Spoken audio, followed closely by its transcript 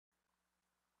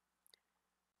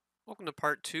Welcome to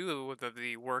part two of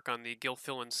the work on the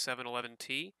Gilfillan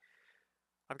 711T.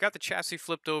 I've got the chassis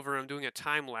flipped over and I'm doing a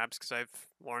time lapse because I've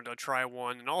wanted to try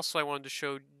one, and also I wanted to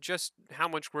show just how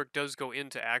much work does go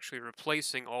into actually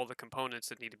replacing all the components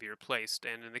that need to be replaced.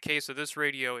 And in the case of this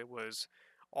radio, it was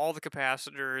all the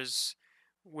capacitors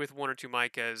with one or two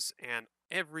micas, and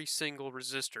every single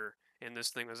resistor in this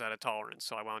thing was out of tolerance,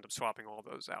 so I wound up swapping all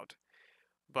those out.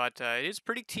 But it is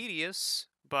pretty tedious,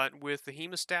 but with the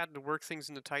hemostat to work things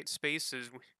into tight spaces,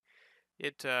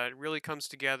 it really comes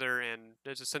together, and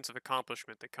there's a sense of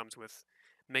accomplishment that comes with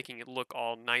making it look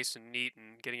all nice and neat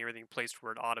and getting everything placed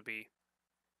where it ought to be.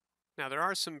 Now, there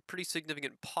are some pretty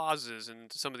significant pauses in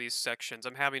some of these sections.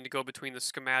 I'm having to go between the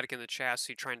schematic and the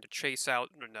chassis trying to trace out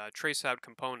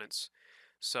components.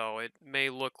 So it may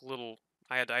look a little...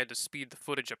 I had to speed the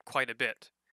footage up quite a bit.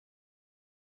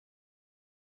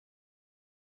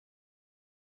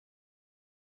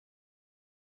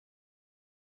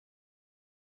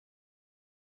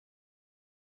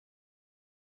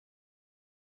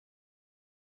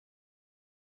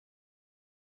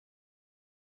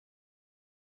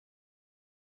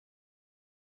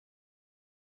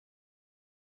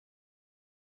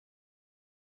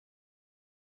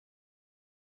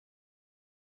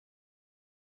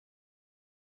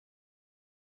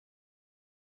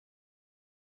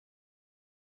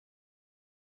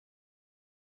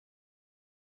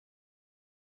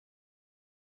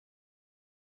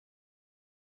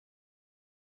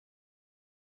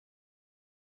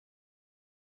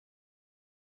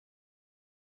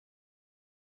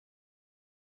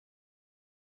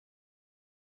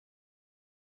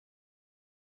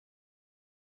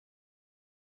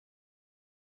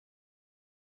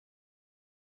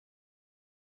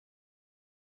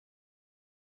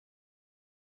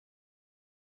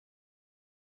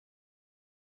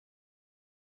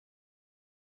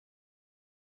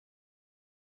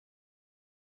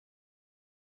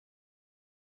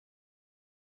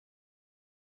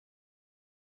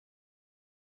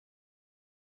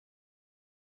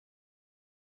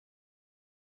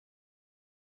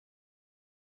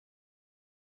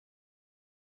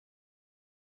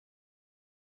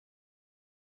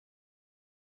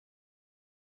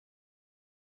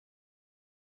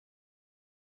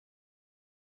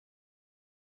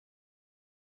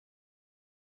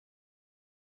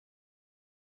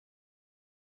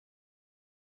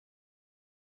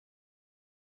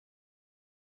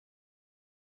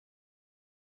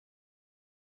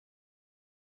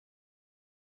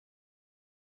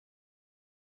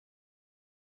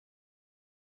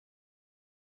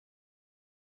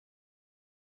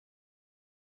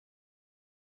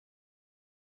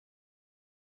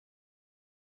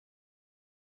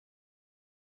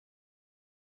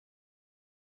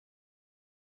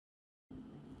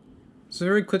 So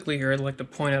very quickly here, I'd like to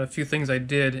point out a few things I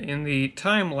did. In the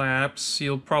time lapse,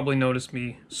 you'll probably notice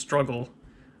me struggle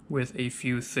with a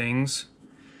few things.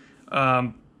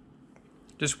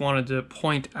 Just wanted to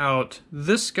point out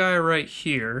this guy right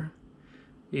here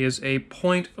is a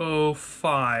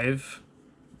 0.05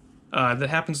 that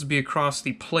happens to be across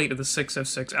the plate of the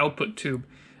 6F6 output tube.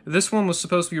 This one was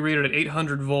supposed to be rated at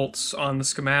 800 volts on the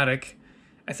schematic.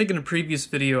 I think in a previous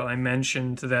video I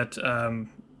mentioned that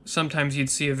sometimes you'd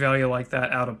see a value like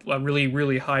that out of a really,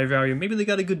 really high value. Maybe they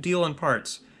got a good deal on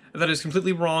parts. That is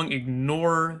completely wrong.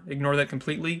 Ignore that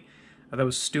completely. That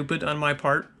was stupid on my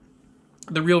part.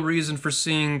 The real reason for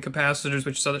seeing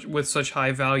capacitors with such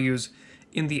high values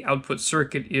in the output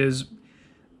circuit is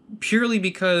purely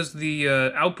because the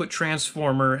output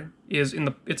transformer is in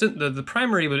the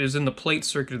primary, but is in the plate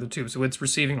circuit of the tube, so it's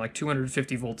receiving like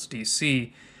 250 volts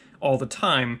DC all the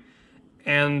time.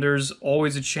 And there's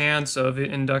always a chance of an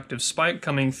inductive spike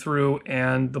coming through,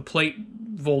 and the plate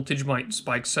voltage might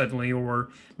spike suddenly, or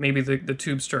maybe the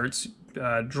tube starts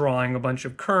drawing a bunch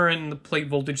of current and the plate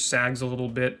voltage sags a little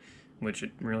bit, which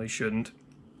it really shouldn't.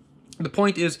 The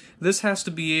point is, this has to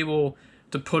be able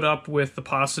to put up with the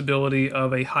possibility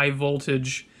of a high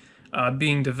voltage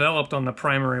being developed on the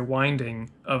primary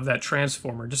winding of that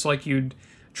transformer, just like you'd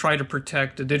try to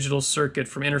protect a digital circuit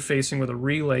from interfacing with a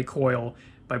relay coil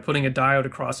by putting a diode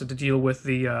across it to deal with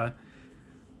the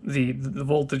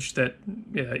voltage that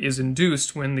is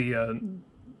induced when the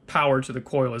power to the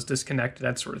coil is disconnected,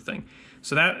 that sort of thing.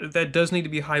 So that does need to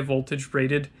be high voltage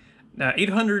rated. Now,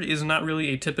 800 is not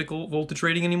really a typical voltage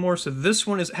rating anymore, so this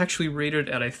one is actually rated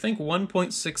at, I think,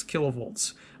 1.6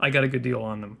 kilovolts. I got a good deal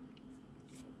on them.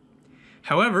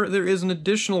 However, there is an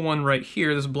additional one right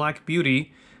here, this Black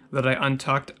Beauty, that I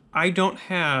untucked. I don't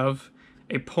have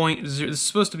a this is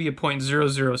supposed to be a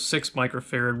 0.006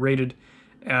 microfarad rated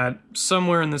at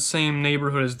somewhere in the same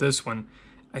neighborhood as this one.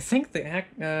 I think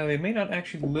they may not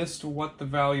actually list what the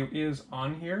value is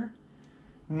on here.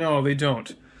 No, they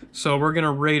don't. So we're going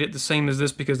to rate it the same as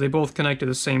this because they both connect to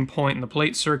the same point in the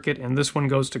plate circuit, and this one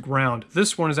goes to ground.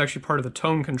 This one is actually part of the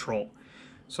tone control.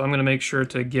 So I'm going to make sure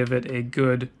to give it a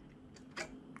good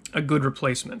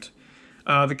replacement.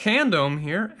 The can dome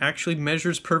here actually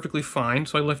measures perfectly fine,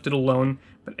 so I left it alone.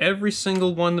 But every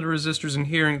single one of the resistors in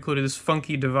here, including this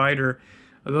funky divider,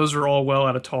 those are all well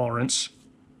out of tolerance.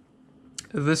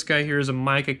 This guy here is a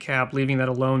mica cap, leaving that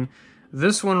alone.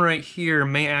 This one right here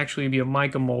may actually be a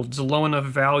mica mold. It's a low enough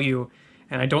value,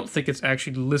 and I don't think it's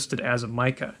actually listed as a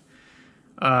mica.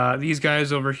 These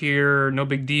guys over here, no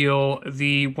big deal.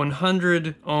 The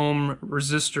 100 ohm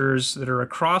resistors that are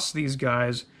across these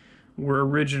guys were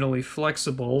originally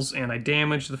flexibles, and I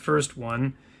damaged the first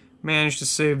one, managed to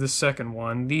save the second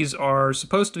one. These are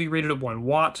supposed to be rated at 1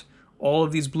 watt. All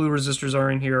of these blue resistors are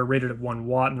in here are rated at 1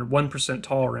 watt and are 1%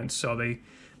 tolerance, so they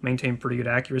maintain pretty good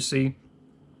accuracy.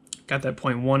 Got that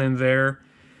 0.1 in there.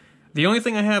 The only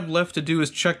thing I have left to do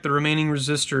is check the remaining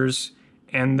resistors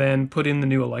and then put in the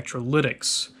new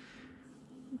electrolytics.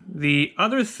 The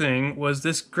other thing was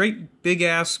this great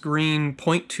big-ass green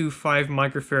 0.25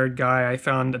 microfarad guy I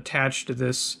found attached to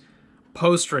this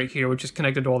post right here, which is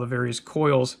connected to all the various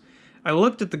coils. I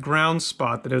looked at the ground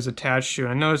spot that it was attached to,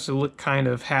 and I noticed it looked kind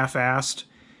of half-assed.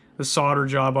 The solder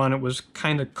job on it was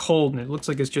kind of cold, and it looks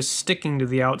like it's just sticking to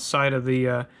the outside of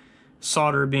the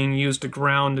solder being used to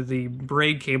ground the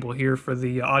braid cable here for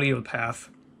the audio path.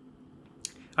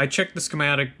 I checked the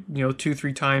schematic,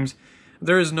 2-3 times.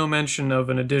 There is no mention of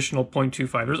an additional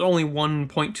 0.25. There's only one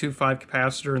 0.25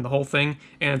 capacitor in the whole thing,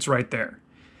 and it's right there.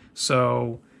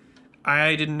 So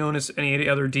I didn't notice any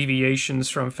other deviations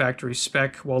from factory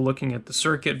spec while looking at the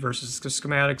circuit versus the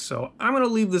schematic, so I'm going to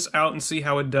leave this out and see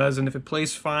how it does, and if it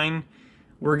plays fine,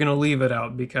 we're going to leave it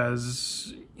out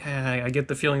because I get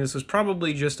the feeling this was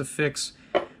probably just a fix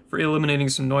for eliminating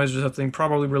some noise or something,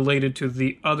 probably related to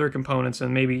the other components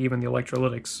and maybe even the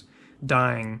electrolytics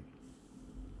dying.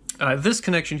 This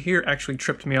connection here actually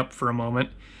tripped me up for a moment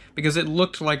because it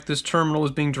looked like this terminal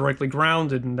was being directly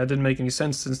grounded, and that didn't make any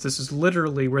sense since this is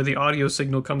literally where the audio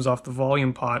signal comes off the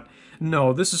volume pot.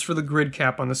 No, this is for the grid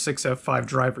cap on the 6F5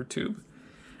 driver tube.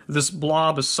 This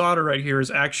blob of solder right here is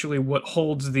actually what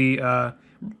holds the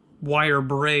wire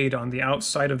braid on the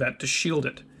outside of that to shield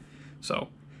it. So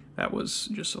that was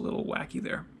just a little wacky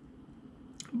there.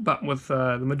 But with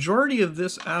the majority of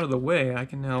this out of the way, I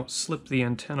can now slip the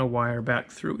antenna wire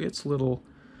back through its little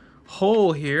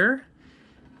hole here,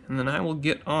 and then I will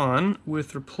get on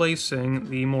with replacing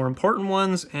the more important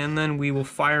ones, and then we will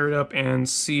fire it up and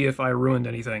see if I ruined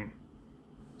anything.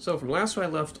 So from last I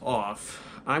left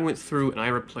off, I went through and I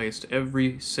replaced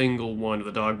every single one of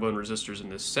the dog bone resistors in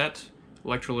this set.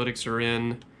 Electrolytics are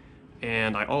in,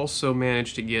 and I also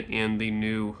managed to get in the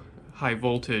new high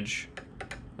voltage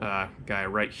guy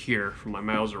right here from my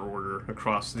Mauser order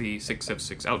across the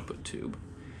 6F6 output tube.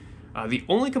 The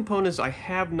only components I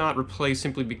have not replaced,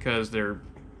 simply because they're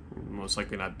most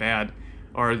likely not bad,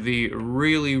 are the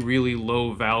really, really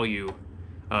low value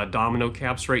domino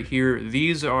caps right here.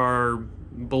 These are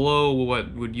below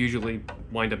what would usually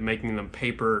wind up making them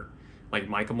paper, like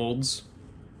mica molds.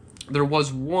 There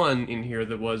was one in here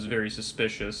that was very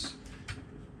suspicious.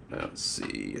 Let's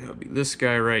see, that would be this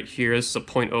guy right here. This is a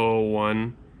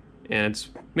 0.001, and it's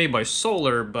made by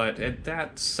Solar, but at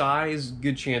that size,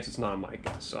 good chance it's not a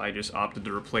mica, so I just opted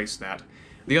to replace that.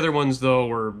 The other ones, though,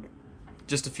 were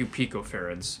just a few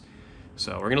picofarads,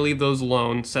 so we're going to leave those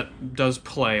alone. Set does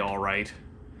play all right.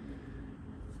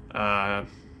 The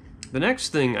next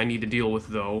thing I need to deal with,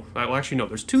 though, well, actually, no,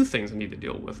 there's two things I need to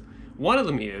deal with. One of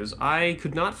them is I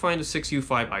could not find a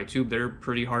 6U5 I-tube. They're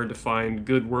pretty hard to find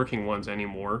good working ones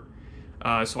anymore.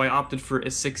 So I opted for a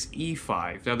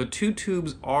 6E5. Now the two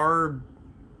tubes are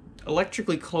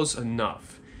electrically close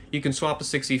enough. You can swap a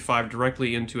 6E5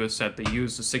 directly into a set that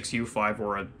uses a 6U5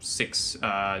 or a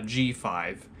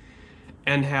 6G5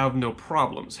 and have no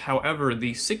problems. However,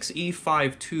 the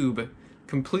 6E5 tube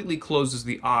completely closes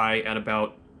the eye at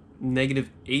about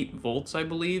 -8 volts, I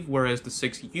believe, whereas the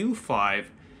 6U5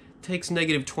 takes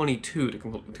 -22 to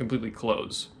completely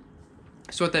close.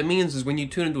 So what that means is when you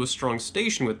tune into a strong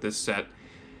station with this set,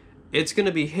 it's going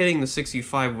to be hitting the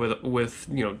 6E5 with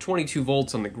 22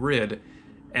 volts on the grid,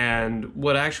 and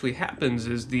what actually happens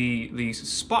is the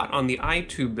spot on the eye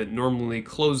tube that normally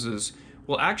closes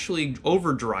will actually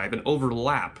overdrive and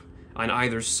overlap on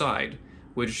either side,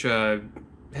 which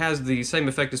has the same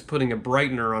effect as putting a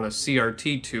brightener on a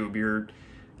CRT tube.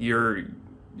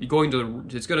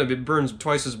 It burns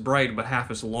twice as bright but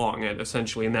half as long,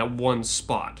 essentially, in that one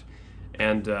spot.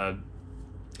 And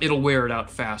it'll wear it out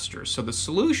faster. So the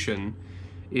solution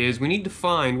is we need to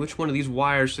find which one of these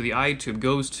wires to the I-tube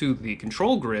goes to the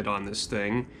control grid on this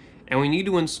thing, and we need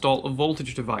to install a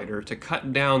voltage divider to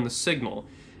cut down the signal.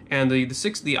 And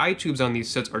the I-tubes on these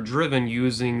sets are driven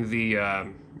using the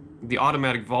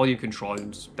automatic volume control,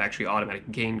 it's actually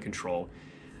automatic gain control,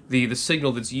 the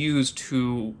signal that's used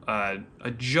to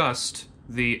adjust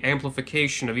the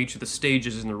amplification of each of the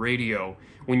stages in the radio.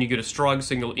 When you get a strong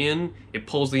signal in, it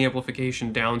pulls the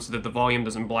amplification down so that the volume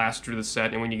doesn't blast through the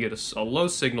set, and when you get a low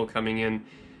signal coming in,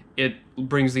 it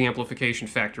brings the amplification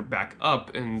factor back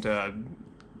up and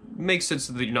makes it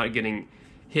so that you're not getting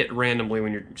hit randomly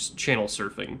when you're channel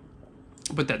surfing.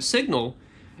 But that signal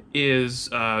is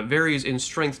varies in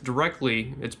strength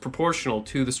directly. It's proportional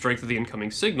to the strength of the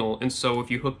incoming signal, and so if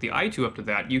you hook the I2 up to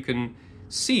that, you can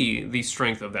see the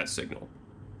strength of that signal.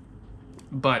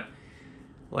 But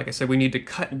like I said, we need to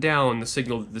cut down the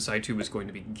signal that this I-tube is going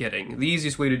to be getting. The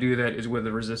easiest way to do that is with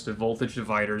a resistive voltage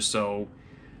divider. So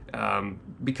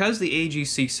because the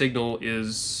AGC signal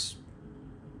is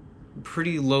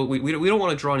pretty low, we don't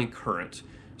want to draw any current.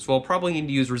 So I'll probably need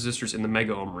to use resistors in the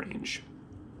mega ohm range.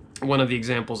 One of the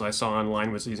examples I saw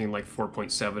online was using like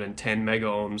 4.7 and 10 mega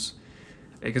ohms.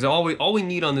 Because all we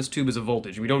need on this tube is a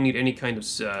voltage. We don't need any kind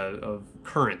of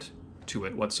current to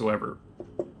it whatsoever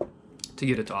to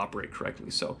get it to operate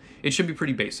correctly. So it should be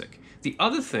pretty basic. The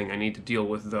other thing I need to deal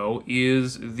with, though,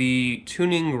 is the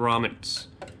tuning grommets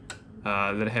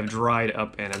that have dried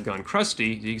up and have gone crusty.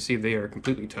 You can see they are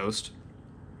completely toast.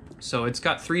 So it's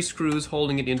got 3 screws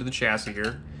holding it into the chassis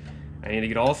here. I need to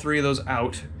get all 3 of those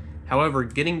out. However,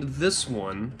 getting to this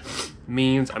one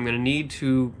means I'm going to need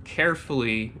to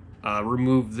carefully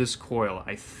remove this coil.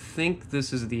 I think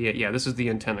this is this is the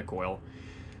antenna coil.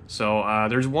 So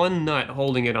there's one nut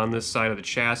holding it on this side of the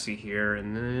chassis here,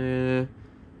 and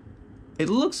it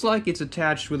looks like it's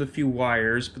attached with a few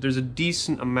wires, but there's a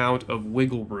decent amount of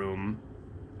wiggle room.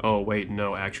 Oh wait,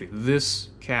 no, actually, this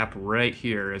cap right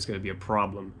here is going to be a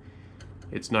problem.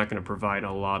 It's not going to provide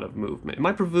a lot of movement. It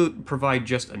might provide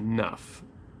just enough.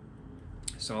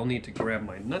 So I'll need to grab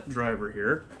my nut driver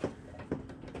here.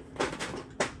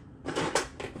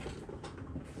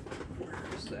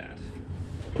 Where's that?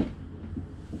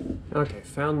 Okay,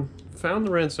 found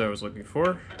the wrench I was looking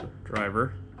for.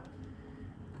 Driver.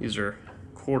 These are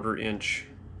 1/4 inch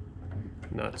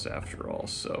nuts after all,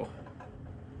 so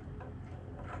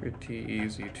pretty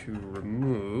easy to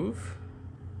remove.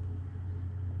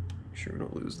 Make sure we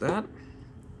don't lose that.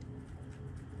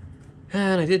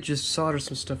 And I did just solder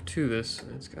some stuff to this.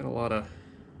 It's got a lot of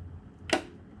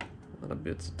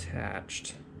bits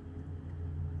attached.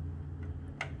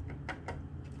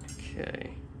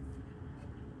 Okay.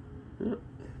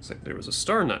 Looks like there was a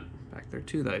star nut back there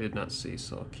too that I did not see,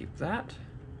 so I'll keep that.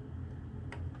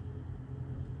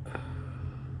 I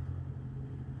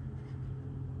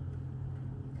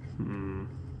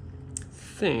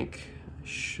think I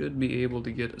should be able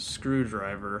to get a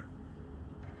screwdriver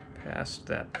past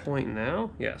that point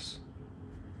now. Yes.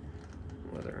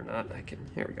 Whether or not I can.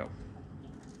 Here we go.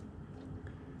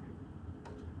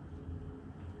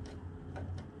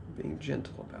 Being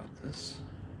gentle about this.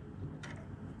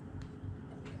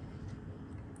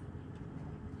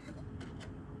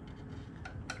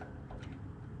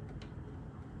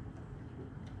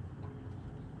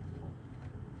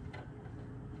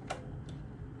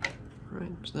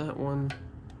 Right, there's that one.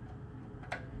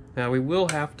 Now we will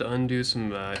have to undo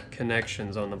some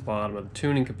connections on the bottom of the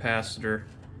tuning capacitor.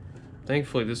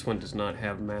 Thankfully this one does not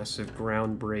have massive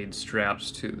ground braid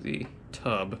straps to the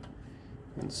tub.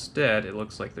 Instead, it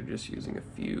looks like they're just using a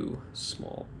few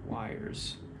small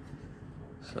wires.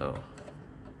 So,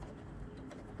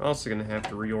 I'm also going to have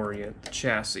to reorient the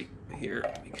chassis here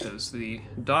because the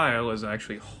dial is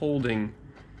actually holding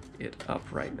it up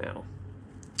right now.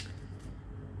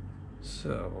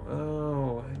 So,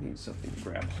 oh, I need something to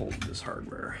grab hold of this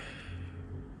hardware.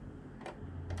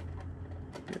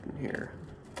 Get in here.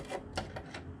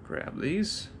 Grab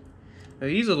these. Now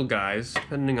these little guys,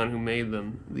 depending on who made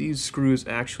them, these screws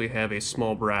actually have a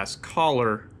small brass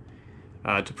collar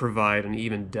to provide an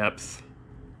even depth.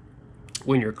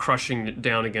 When you're crushing it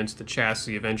down against the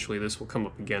chassis, eventually this will come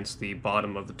up against the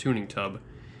bottom of the tuning tub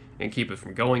and keep it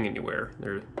from going anywhere.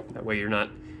 That way you're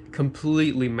not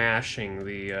completely mashing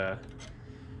the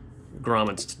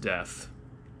grommets to death.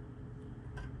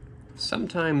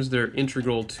 Sometimes they're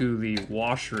integral to the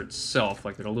washer itself,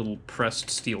 like they're a little pressed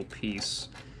steel piece.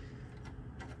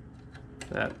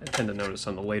 That I tend to notice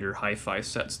on the later hi-fi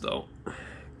sets, though.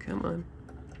 Come on.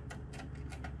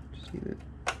 Just need it.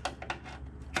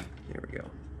 There we go.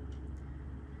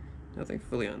 Now,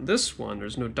 thankfully on this one,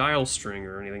 there's no dial string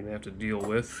or anything they have to deal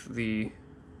with. The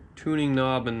tuning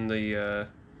knob and the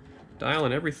dial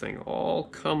and everything all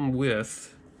come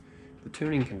with the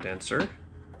tuning condenser,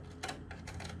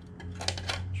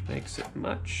 which makes it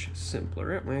much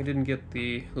simpler. I didn't get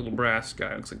the little brass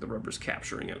guy. Looks like the rubber's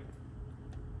capturing it.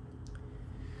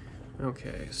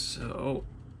 Okay, so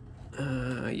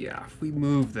yeah, if we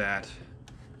move that,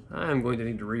 I'm going to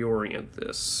need to reorient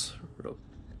this.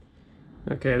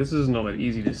 Okay, this isn't all that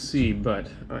easy to see, but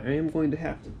I am going to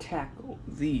have to tackle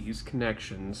these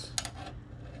connections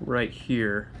right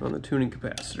here on the tuning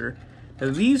capacitor.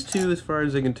 Now these two, as far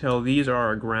as I can tell, these are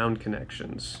our ground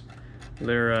connections.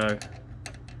 They're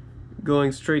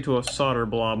going straight to a solder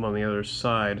blob on the other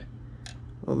side.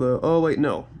 Although, oh wait,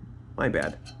 no, my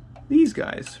bad. These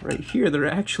guys right here, they're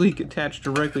actually attached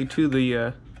directly to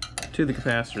the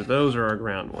capacitor. Those are our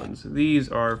ground ones. These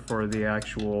are for the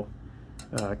actual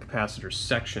capacitor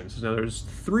sections. Now there's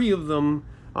 3 of them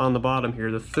on the bottom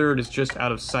here. The third is just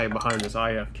out of sight behind this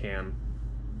IF cam.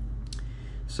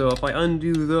 So if I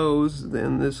undo those,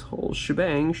 then this whole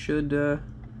shebang should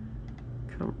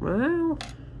come. Well,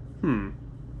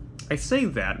 I say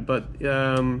that, but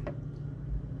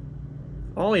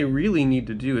all I really need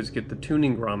to do is get the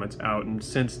tuning grommets out, and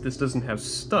since this doesn't have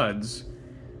studs,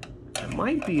 I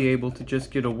might be able to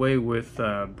just get away with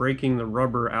breaking the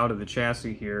rubber out of the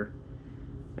chassis here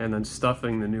and then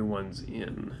stuffing the new ones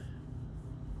in.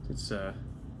 It's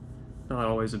not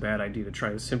always a bad idea to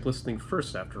try the simplest thing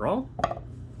first, after all.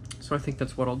 So I think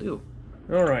that's what I'll do.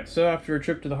 Alright, so after a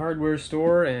trip to the hardware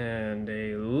store and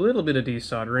a little bit of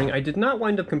desoldering, I did not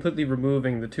wind up completely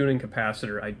removing the tuning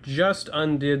capacitor. I just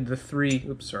undid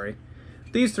the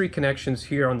these 3 connections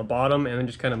here on the bottom and then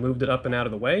just kind of moved it up and out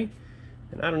of the way.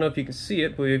 And I don't know if you can see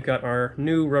it, but we've got our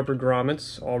new rubber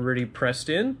grommets already pressed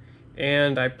in.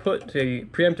 And I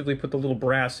preemptively put the little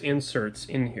brass inserts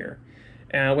in here.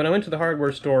 And when I went to the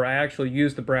hardware store, I actually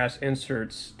used the brass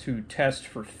inserts to test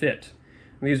for fit.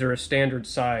 And these are a standard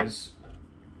size,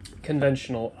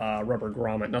 conventional rubber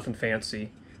grommet, nothing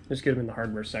fancy. Just get them in the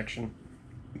hardware section.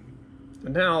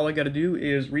 And now all I got to do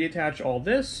is reattach all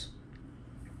this,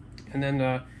 and then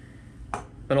I've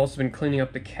also been cleaning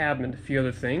up the cabinet and a few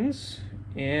other things.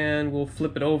 And we'll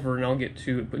flip it over and I'll get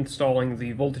to installing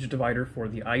the voltage divider for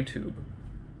the I-tube.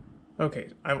 Okay,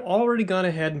 I've already gone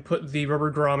ahead and put the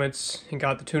rubber grommets and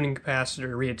got the tuning capacitor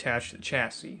reattached to the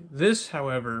chassis. This,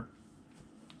 however,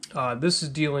 this is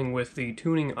dealing with the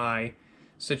tuning eye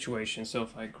situation. So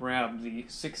if I grab the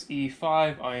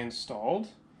 6E5 I installed,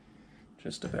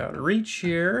 just about to reach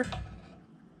here.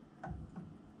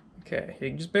 Okay, you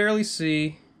can just barely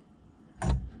see,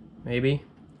 maybe,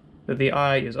 that the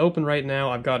eye is open right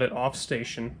now. I've got it off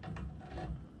station.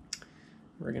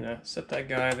 We're gonna set that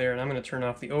guy there, and I'm gonna turn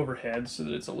off the overhead so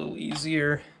that it's a little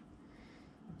easier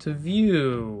to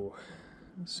view,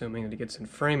 assuming that it gets in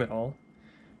frame at all.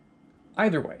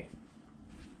 Either way.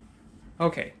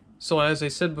 Okay, so as I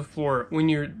said before, when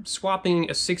you're swapping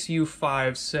a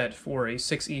 6U5 set for a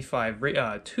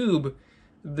 6E5 tube,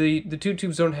 the 2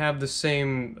 tubes don't have the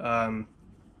same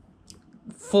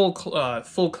full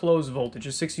close voltage. A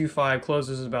 6U5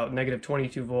 closes about negative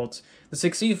 22 volts. The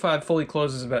 6E5 fully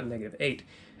closes about negative 8.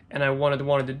 And I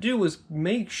wanted to do was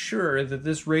make sure that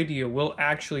this radio will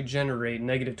actually generate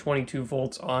negative 22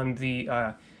 volts on the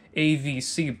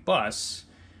AVC bus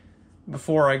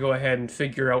before I go ahead and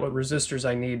figure out what resistors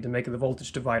I need to make the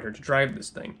voltage divider to drive this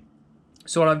thing.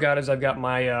 So what I've got is I've got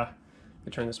my, let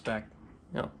me turn this back.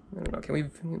 No, I don't know,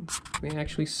 can we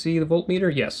actually see the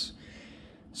voltmeter? Yes.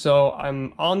 So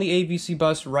I'm on the AVC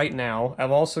bus right now.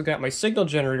 I've also got my signal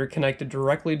generator connected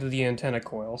directly to the antenna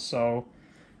coil, so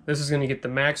this is going to get the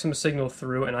maximum signal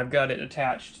through, and I've got it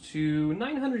attached to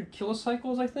 900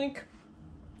 kilocycles, I think.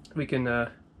 We can, okay,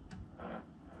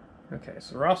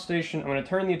 so we're off station. I'm going to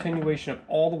turn the attenuation up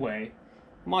all the way.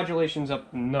 Modulation's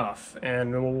up enough,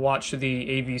 and we'll watch the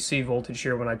AVC voltage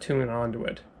here when I tune onto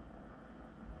it.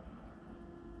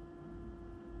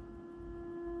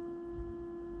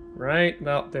 Right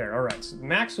about there. Alright, so the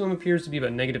maximum appears to be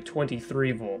about negative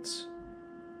 23 volts.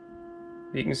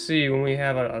 You can see when we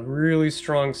have a really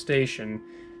strong station,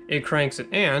 it cranks it,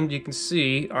 and you can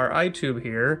see our I-tube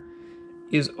here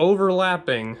is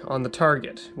overlapping on the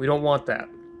target. We don't want that,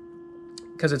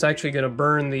 because it's actually going to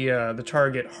burn the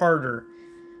target harder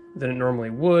than it normally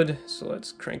would. So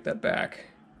let's crank that back.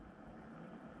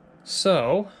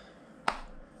 So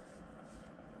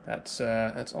that's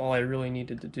all I really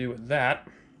needed to do with that.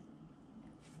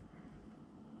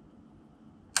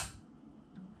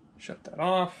 Shut that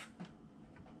off.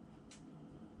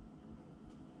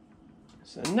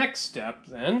 So the next step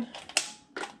then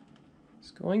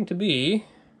is going to be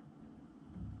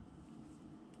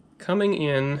coming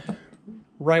in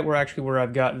right where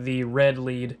I've got the red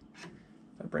lead.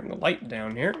 I bring the light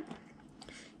down here.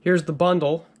 Here's the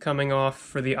bundle coming off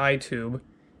for the eye tube,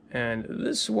 and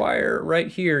this wire right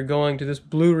here going to this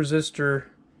blue resistor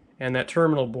and that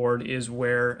terminal board is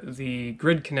where the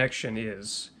grid connection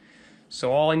is.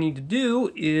 So all I need to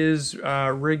do is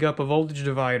rig up a voltage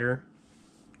divider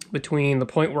between the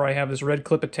point where I have this red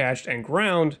clip attached and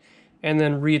ground, and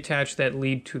then reattach that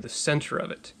lead to the center of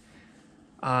it.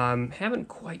 Haven't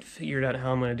quite figured out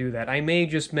how I'm going to do that. I may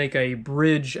just make a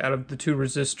bridge out of the two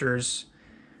resistors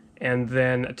and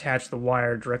then attach the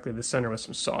wire directly to the center with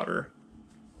some solder.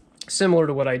 Similar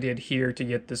to what I did here to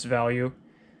get this value.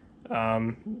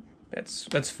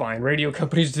 That's fine. Radio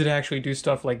companies did actually do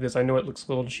stuff like this. I know it looks a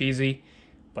little cheesy,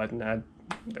 but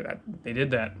they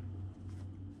did that.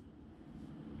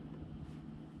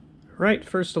 Right,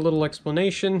 first a little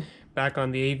explanation. Back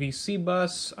on the AVC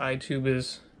bus, iTube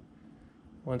is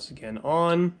once again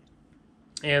on,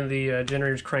 and the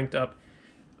generator's cranked up.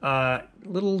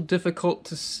 Little difficult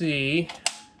to see.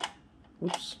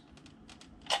 Whoops.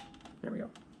 There we go.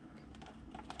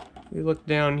 If we look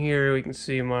down here, we can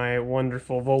see my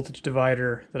wonderful voltage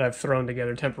divider that I've thrown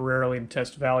together temporarily to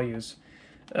test values.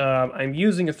 I'm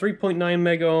using a 3.9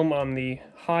 mega ohm on the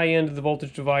high end of the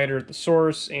voltage divider at the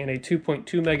source and a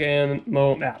 2.2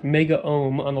 mega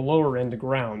ohm on the lower end to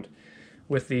ground,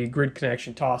 with the grid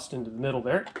connection tossed into the middle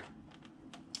there.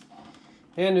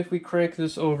 And if we crank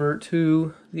this over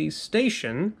to the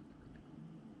station,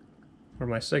 or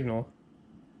my signal,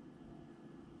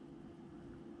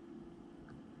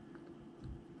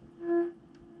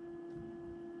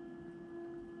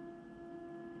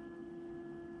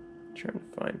 trying to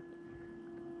find.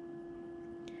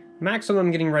 Maximum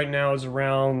I'm getting right now is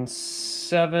around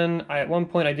 7. At one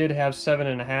point I did have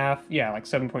 7.5. Yeah, like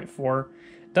 7.4.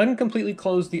 Doesn't completely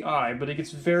close the eye, but it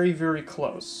gets very, very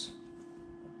close.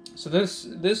 So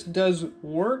this does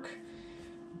work,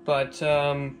 but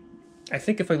I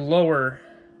think if I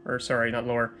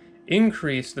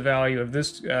increase the value of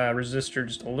this resistor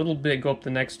just a little bit, go up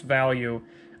the next value,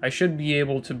 I should be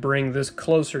able to bring this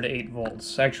closer to 8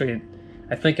 volts. Actually,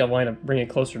 I think I'll wind up bringing it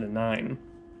closer to 9,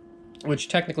 which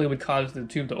technically would cause the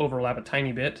tube to overlap a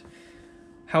tiny bit.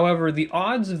 However, the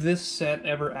odds of this set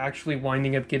ever actually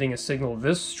winding up getting a signal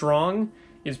this strong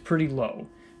is pretty low.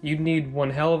 You'd need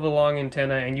one hell of a long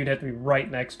antenna, and you'd have to be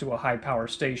right next to a high-power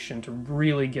station to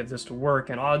really get this to work,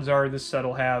 and odds are this set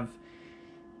will have,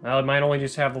 well, it might only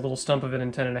just have the little stump of an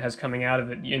antenna it has coming out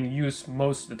of it in use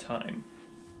most of the time.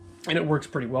 And it works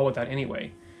pretty well with that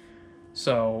anyway.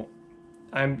 So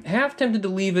I'm half tempted to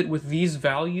leave it with these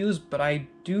values, but I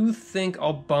do think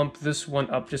I'll bump this one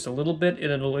up just a little bit,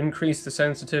 and it'll increase the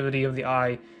sensitivity of the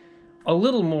eye a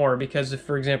little more, because if,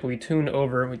 for example, we tune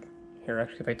over, here,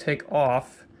 actually, if I take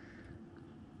off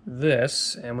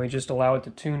this, and we just allow it to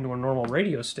tune to a normal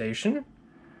radio station,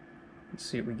 let's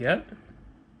see what we get.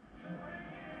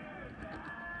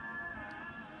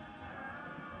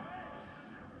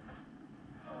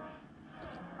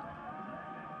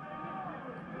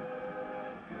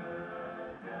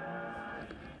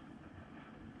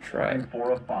 Try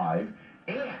 4 of 5.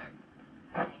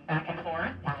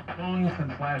 Tones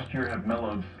since last year have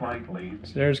mellowed slightly.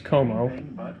 So there's Como.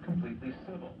 But completely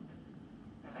civil.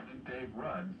 Dave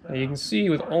Rudd. Now you can see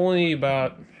with only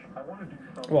about,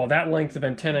 well, that length of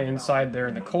antenna inside there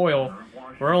in the coil,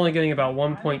 we're only getting about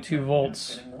 1.2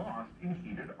 volts,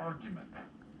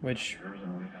 which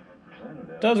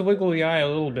does wiggle the eye a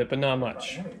little bit, but not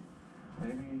much.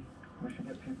 Maybe we should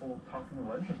get people talking to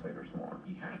legislators more.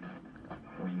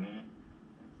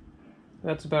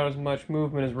 That's about as much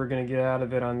movement as we're going to get out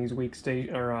of it on these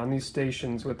on these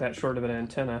stations with that short of an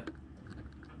antenna.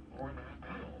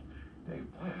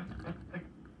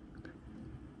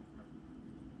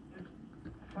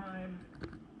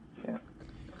 Yeah.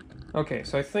 Okay,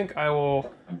 so I think I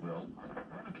will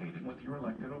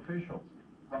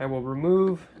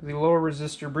remove the lower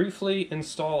resistor briefly,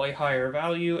 install a higher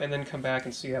value, and then come back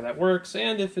and see how that works.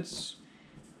 And if it's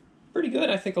pretty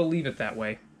good, I think I'll leave it that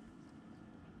way.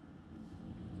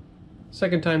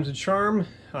 Second time's a charm.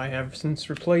 I have since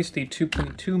replaced the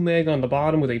 2.2 meg on the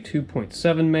bottom with a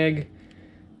 2.7 meg.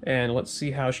 And let's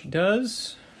see how she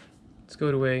does. Let's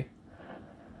go to a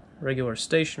regular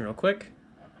station real quick.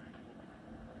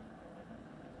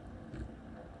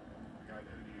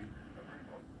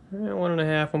 And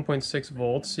 1.5, 1.6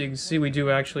 volts. So you can see we do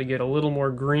actually get a little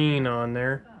more green on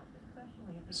there.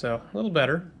 So, a little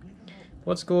better.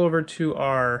 Let's go over to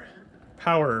our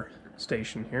power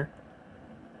station here.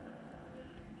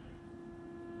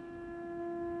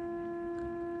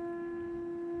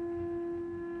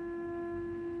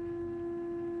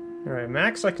 Alright,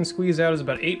 max I can squeeze out is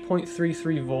about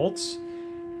 8.33 volts,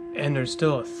 and there's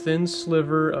still a thin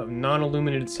sliver of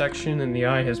non-illuminated section, and the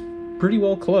eye has pretty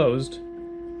well closed.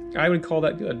 I would call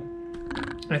that good.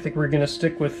 I think we're going to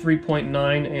stick with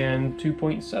 3.9 and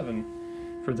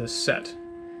 2.7 for this set.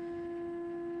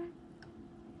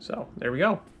 So, there we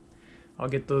go. I'll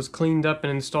get those cleaned up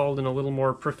and installed in a little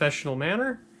more professional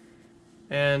manner,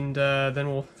 and then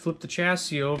we'll flip the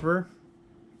chassis over.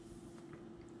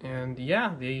 And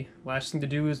yeah, the last thing to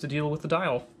do is to deal with the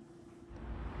dial.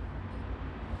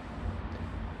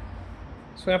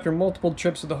 So after multiple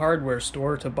trips to the hardware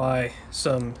store to buy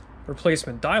some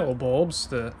replacement dial bulbs,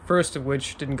 the first of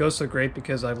which didn't go so great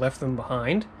because I left them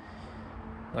behind.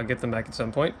 I'll get them back at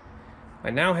some point. I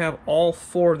now have all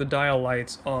 4 of the dial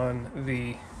lights on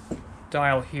the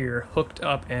dial here hooked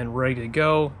up and ready to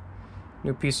go.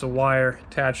 New piece of wire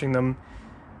attaching them.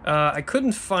 I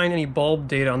couldn't find any bulb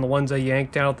data on the ones I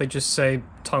yanked out. They just say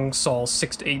Tungsol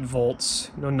 6 to 8 volts,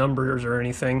 no numbers or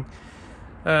anything.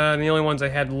 And the only ones I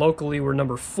had locally were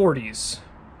number 40s.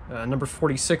 Number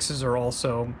 46s are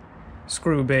also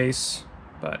screw base,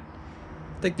 but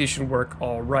I think these should work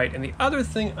all right. And the other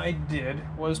thing I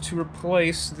did was to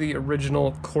replace the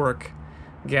original cork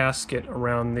gasket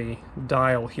around the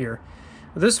dial here.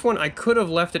 This one, I could have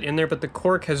left it in there, but the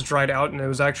cork has dried out and it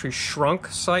was actually shrunk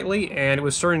slightly, and it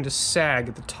was starting to sag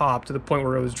at the top to the point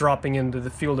where it was dropping into the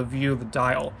field of view of the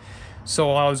dial. So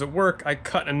while I was at work, I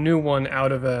cut a new one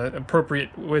out of an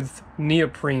appropriate with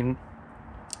neoprene.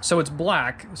 So it's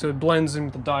black, so it blends in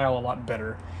with the dial a lot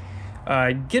better.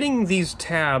 Getting these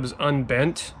tabs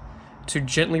unbent to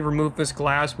gently remove this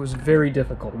glass was very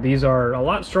difficult. These are a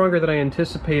lot stronger than I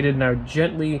anticipated, and I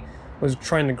gently was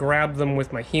trying to grab them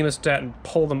with my hemostat and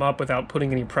pull them up without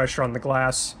putting any pressure on the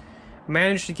glass.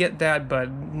 Managed to get that,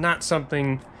 but not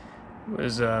something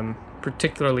was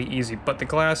particularly easy. But the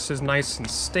glass is nice and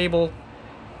stable,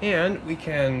 and we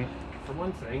can, for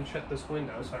one thing, shut this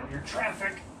window so I don't hear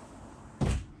traffic.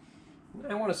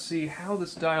 I want to see how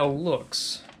this dial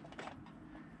looks.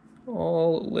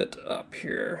 All lit up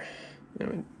here. I'm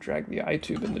going to drag the eye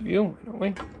tube into view, don't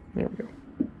we? There we go.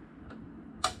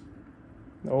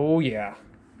 Oh yeah,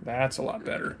 that's a lot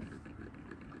better.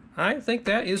 I think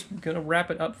that is going to wrap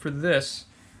it up for this.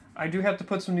 I do have to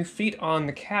put some new feet on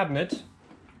the cabinet,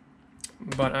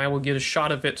 but I will get a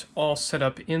shot of it all set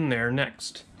up in there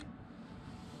next.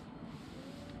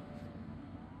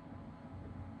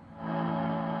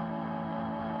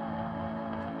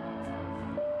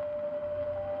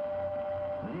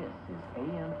 This is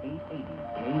AM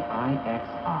 880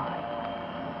 KIXI,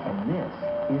 and this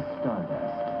is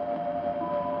Stardust.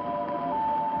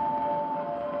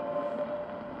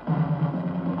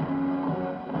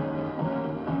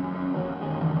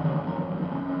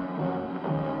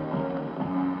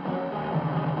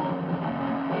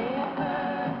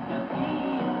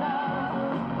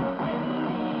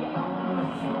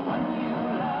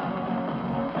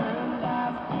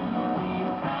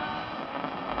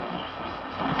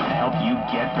 Help you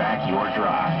get back your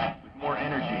drive with more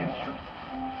energy and strength.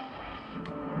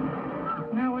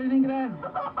 Now, what do you think of that?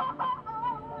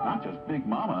 Not just Big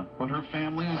Mama, but her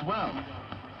family as well.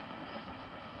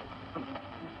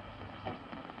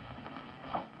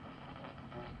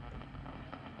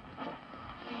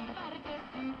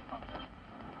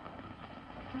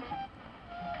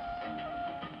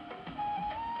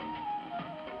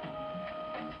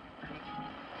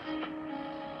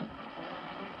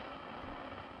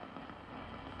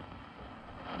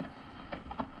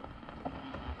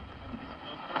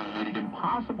 Made it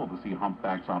impossible to see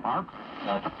humpbacks on our...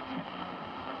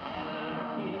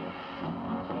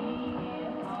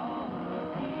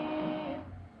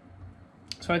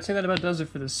 So I'd say that about does it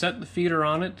for the set. The feet are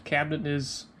on it. The cabinet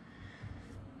is,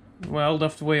 well,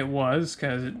 left the way it was,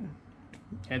 because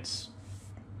it's,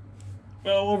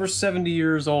 well, over 70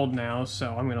 years old now,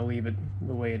 so I'm going to leave it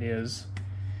the way it is.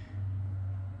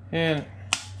 And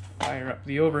fire up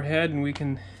the overhead, and we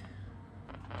can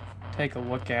take a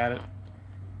look at it.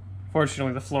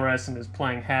 Fortunately, the fluorescent is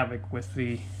playing havoc with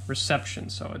the reception,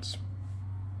 so it's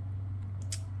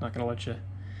not going to let you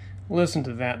listen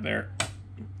to that there.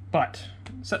 But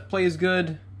set plays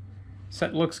good,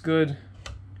 set looks good,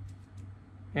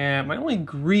 and my only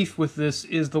grief with this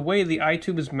is the way the eye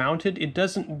tube is mounted. It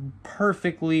doesn't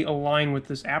perfectly align with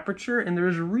this aperture, and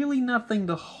there's really nothing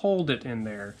to hold it in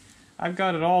there. I've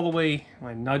got it all the way,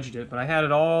 I nudged it, but I had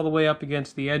it all the way up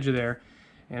against the edge of there,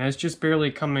 and it's just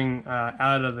barely coming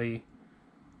out of the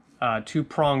 2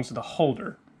 prongs of the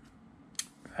holder.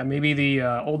 Maybe the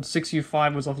old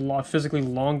 6U5 was a physically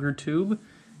longer tube.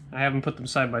 I haven't put them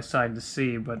side by side to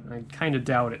see, but I kind of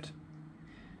doubt it.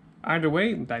 Either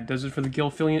way, that does it for the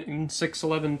Gilfillan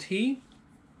 611T.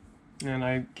 And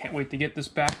I can't wait to get this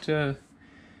back to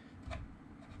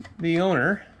the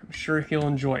owner. I'm sure he'll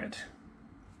enjoy it.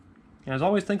 And as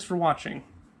always, thanks for watching.